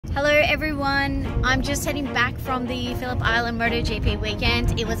Hello everyone, I'm just heading back from the Phillip Island MotoGP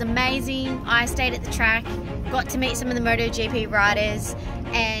weekend. It was amazing. I stayed at the track, got to meet some of the MotoGP riders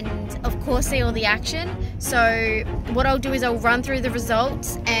and of course see all the action. So what I'll do is I'll run through the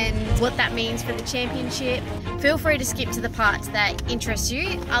results and what that means for the championship. Feel free to skip to the parts that interest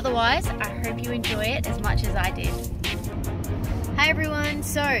you. Otherwise, I hope you enjoy it as much as I did. Hi everyone,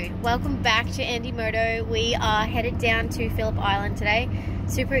 so welcome back to Andy Moto. We are headed down to Phillip Island today.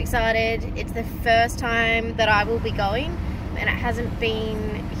 Super excited. It's the first time that I will be going and it hasn't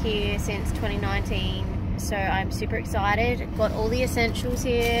been here since 2019, so I'm super excited. Got all the essentials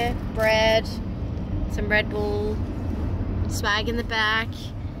here, bread, some Red Bull, swag in the back.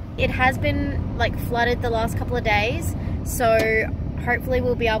 It has been like flooded the last couple of days, so hopefully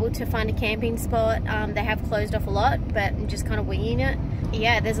we'll be able to find a camping spot. They have closed off a lot, but I'm just kind of winging it.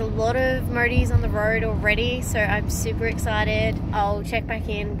 Yeah, there's a lot of Motis on the road already, so I'm super excited. I'll check back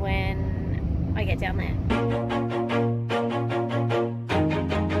in when I get down there.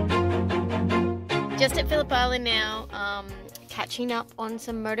 Just at Phillip Island now, catching up on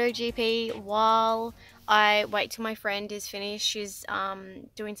some MotoGP while I wait till my friend is finished. She's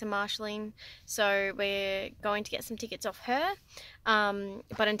doing some marshalling, so we're going to get some tickets off her.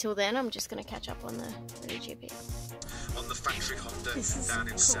 But until then, I'm just going to catch up on the MotoGP. On the factory Honda, down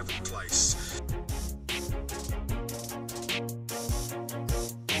in 7th place.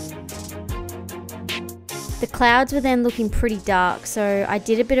 The clouds were then looking pretty dark, so I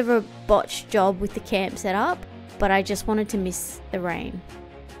did a bit of a botched job with the camp setup, but I just wanted to miss the rain.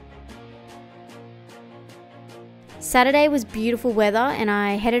 Saturday was beautiful weather and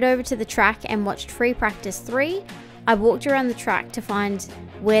I headed over to the track and watched free practice 3. I walked around the track to find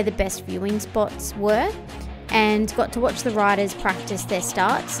where the best viewing spots were and got to watch the riders practice their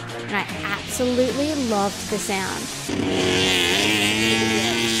starts, and I absolutely loved the sound.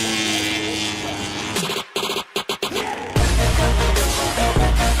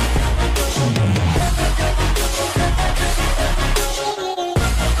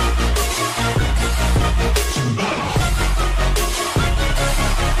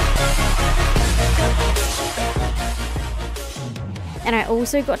 And I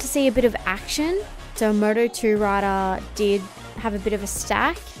also got to see a bit of action. So a Moto 2 rider did have a bit of a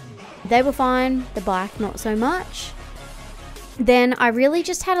stack. They were fine, the bike not so much. Then I really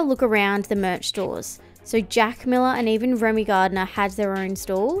just had a look around the merch stores. So Jack Miller and even Remy Gardner had their own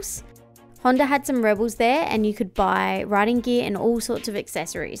stalls. Honda had some Rebels there and you could buy riding gear and all sorts of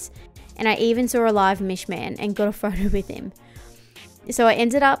accessories. And I even saw a live Michelin and got a photo with him. So I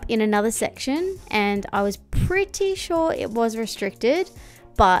ended up in another section and I was pretty sure it was restricted,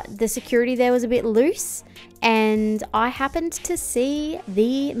 but the security there was a bit loose and I happened to see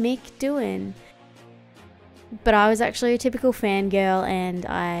the Mick Doohan. But I was actually a typical fangirl and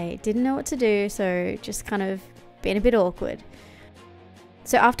I didn't know what to do, so just kind of been a bit awkward.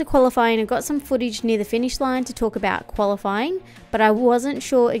 So after qualifying, I got some footage near the finish line to talk about qualifying, but I wasn't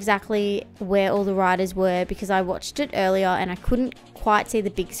sure exactly where all the riders were because I watched it earlier and I couldn't quite see the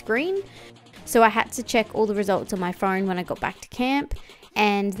big screen. So I had to check all the results on my phone when I got back to camp,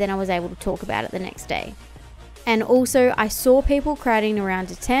 and then I was able to talk about it the next day. And also I saw people crowding around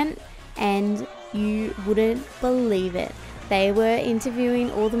a tent and you wouldn't believe it. They were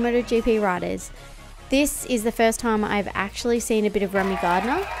interviewing all the MotoGP riders. This is the first time I've actually seen a bit of Remy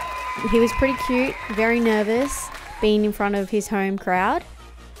Gardner. He was pretty cute, very nervous, being in front of his home crowd.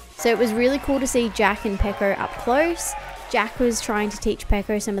 So it was really cool to see Jack and Pecco up close. Jack was trying to teach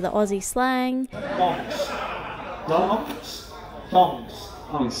Pecco some of the Aussie slang. Dongs.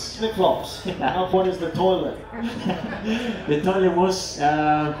 Flip-flops. What is the toilet? The toilet was...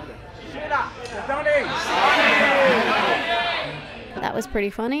 That was pretty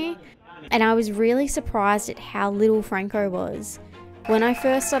funny. And I was really surprised at how little Franco was. When I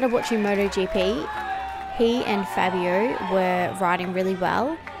first started watching MotoGP, he and Fabio were riding really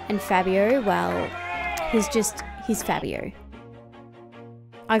well. And Fabio, well, he's Fabio.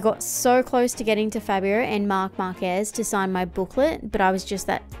 I got so close to getting to Fabio and Marquez to sign my booklet, but I was just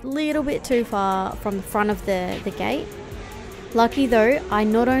that little bit too far from the front of the gate. Lucky though, I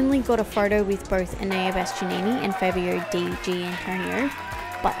not only got a photo with both Enea Bastianini and Fabio di Giantonio,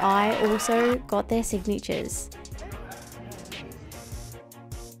 but I also got their signatures.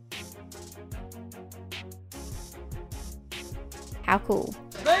 How cool.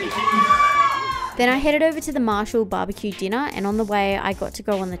 Then I headed over to the Marshall barbecue dinner, and on the way I got to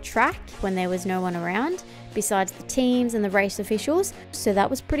go on the track when there was no one around besides the teams and the race officials, so that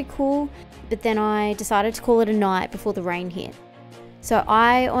was pretty cool. But then I decided to call it a night before the rain hit. So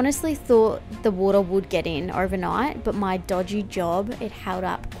I honestly thought the water would get in overnight, but my dodgy job, it held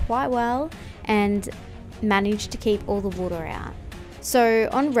up quite well and managed to keep all the water out. So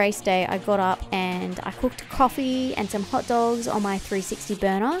on race day, I got up and I cooked coffee and some hot dogs on my 360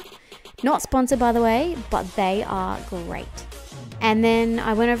 burner. Not sponsored, by the way, but they are great. And then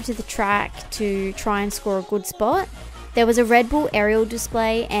I went over to the track to try and score a good spot. There was a Red Bull aerial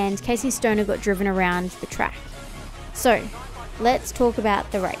display and Casey Stoner got driven around the track. So let's talk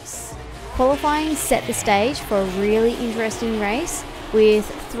about the race. Qualifying set the stage for a really interesting race with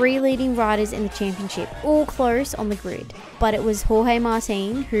 3 leading riders in the championship, all close on the grid. But it was Jorge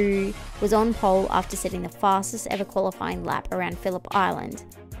Martin who was on pole after setting the fastest ever qualifying lap around Phillip Island.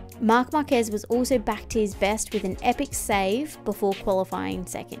 Marc Marquez was also back to his best with an epic save before qualifying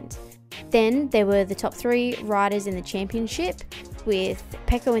second. Then there were the top 3 riders in the championship, with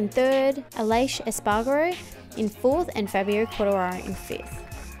Pecco in 3rd, Aleix Espargaro in 4th and Fabio in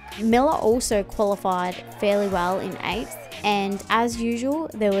 5th. Miller also qualified fairly well in 8th, and as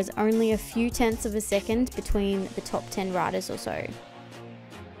usual there was only a few tenths of a second between the top 10 riders or so.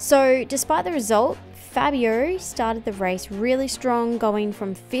 So despite the result, Fabio started the race really strong, going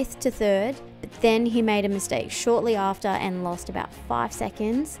from 5th to 3rd, but then he made a mistake shortly after and lost about 5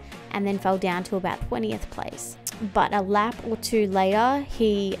 seconds and then fell down to about 20th place. But a lap or 2 later,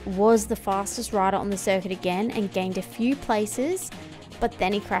 he was the fastest rider on the circuit again and gained a few places, but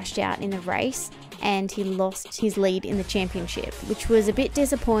then he crashed out in the race and he lost his lead in the championship, which was a bit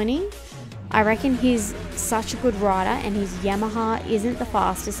disappointing. I reckon he's such a good rider and his Yamaha isn't the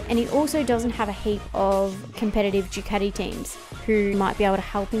fastest, and he also doesn't have a heap of competitive Ducati teams who might be able to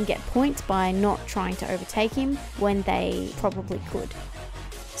help him get points by not trying to overtake him when they probably could.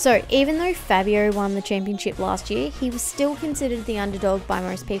 So even though Fabio won the championship last year, he was still considered the underdog by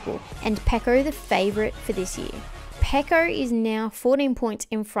most people, and Pecco the favourite for this year. Pecco is now 14 points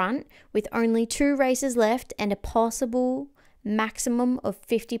in front with only 2 races left and a possible maximum of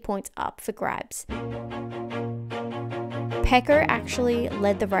 50 points up for grabs. Pecco actually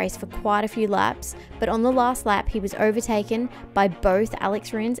led the race for quite a few laps, but on the last lap he was overtaken by both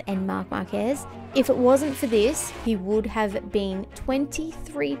Alex Rins and Marc Marquez. If it wasn't for this, he would have been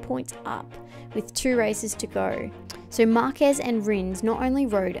 23 points up with 2 races to go. So Marquez and Rins not only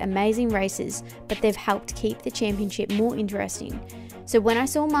rode amazing races, but they've helped keep the championship more interesting. So when I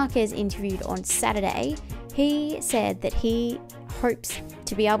saw Marquez interviewed on Saturday, he said that he hopes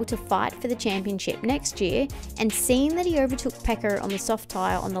to be able to fight for the championship next year, and seeing that he overtook Pecco on the soft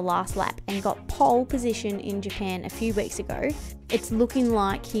tyre on the last lap and got pole position in Japan a few weeks ago, it's looking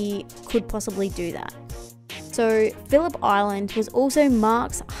like he could possibly do that. So Phillip Island was also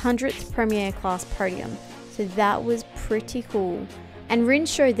Marc's 100th Premier Class podium, so that was pretty cool. And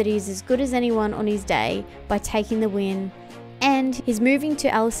Rins showed that he's as good as anyone on his day by taking the win, and he's moving to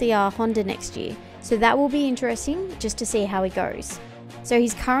LCR Honda next year, so that will be interesting just to see how he goes. So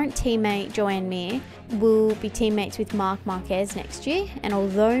his current teammate Joan Mir will be teammates with Marc Marquez next year, and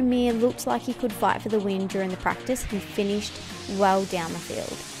although Mir looked like he could fight for the win during the practice, he finished well down the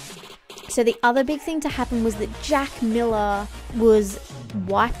field. So the other big thing to happen was that Jack Miller was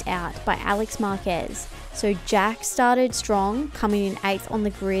wiped out by Alex Marquez. So Jack started strong, coming in 8th on the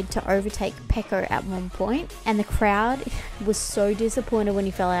grid to overtake Pecco at one point, and the crowd was so disappointed when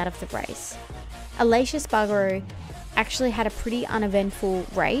he fell out of the race. Aleix Espargaro actually had a pretty uneventful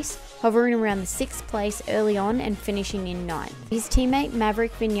race, hovering around the 6th place early on and finishing in 9th. His teammate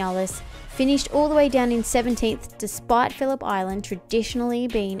Maverick Vinales finished all the way down in 17th despite Phillip Island traditionally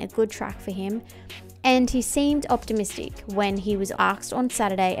being a good track for him, and he seemed optimistic when he was asked on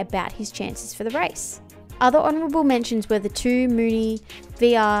Saturday about his chances for the race. Other honourable mentions were the 2 Mooney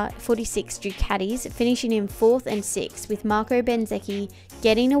VR46 Ducatis finishing in 4th and 6th, with Marco Bezzecchi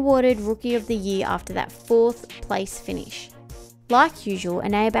getting awarded Rookie of the Year after that 4th place finish. Like usual,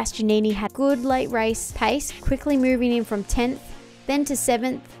 Enea Bastianini had good late race pace, quickly moving in from 10th, then to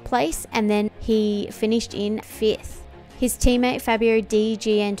 7th place, and then he finished in 5th. His teammate Fabio di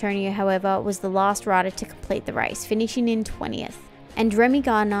Giantonio, however, was the last rider to complete the race, finishing in 20th. And Remy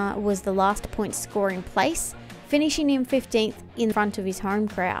Gardner was the last point scoring place, finishing in 15th in front of his home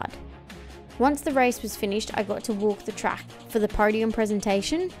crowd. Once the race was finished, I got to walk the track for the podium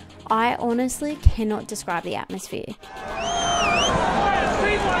presentation. I honestly cannot describe the atmosphere.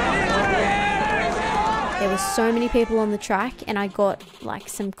 There were so many people on the track, and I got like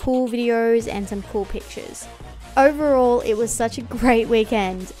some cool videos and some cool pictures. Overall, it was such a great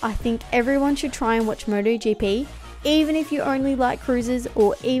weekend. I think everyone should try and watch MotoGP, even if you only like cruisers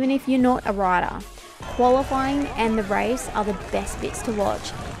or even if you're not a rider. Qualifying and the race are the best bits to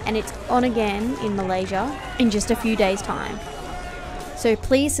watch, and it's on again in Malaysia in just a few days' time. So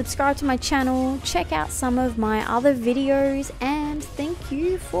please subscribe to my channel, check out some of my other videos, and thank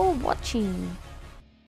you for watching.